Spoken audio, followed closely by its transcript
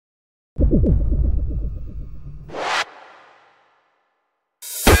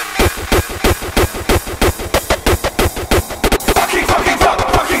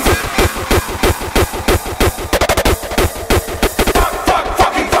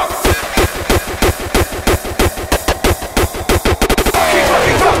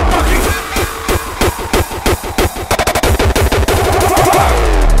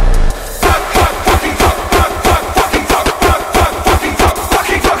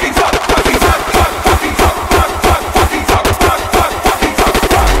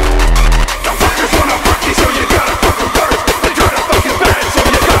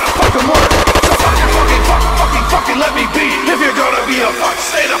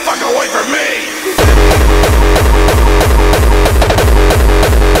away from me.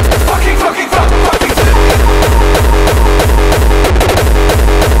 Fucking fuck, fucking fuck, fucking fuck,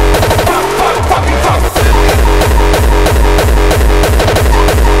 fucking fuck,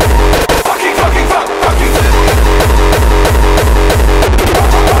 fucking fucking fuck,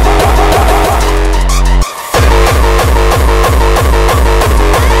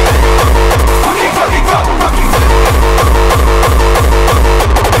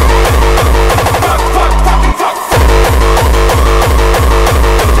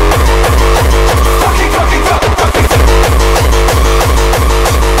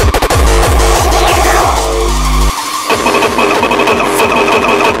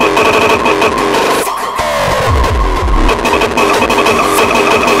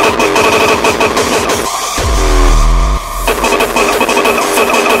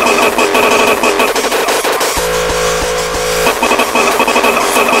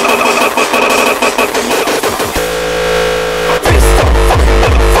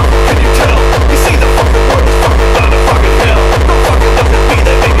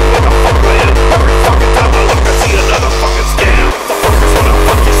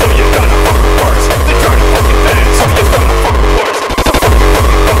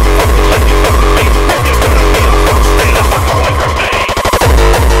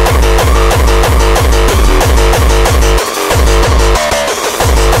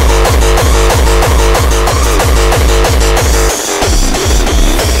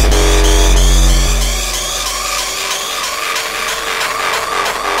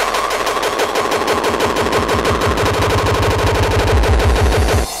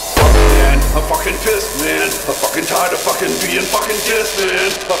 fucking tired of fucking being fucking pissed, man.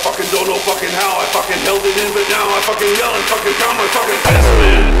 I fucking don't know fucking how I fucking held it in, but now I fucking yell and fucking pound my fucking fist,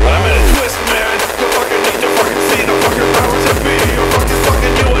 man. I'm in a twist, man. You fucking need to fucking see the fucking powers of me.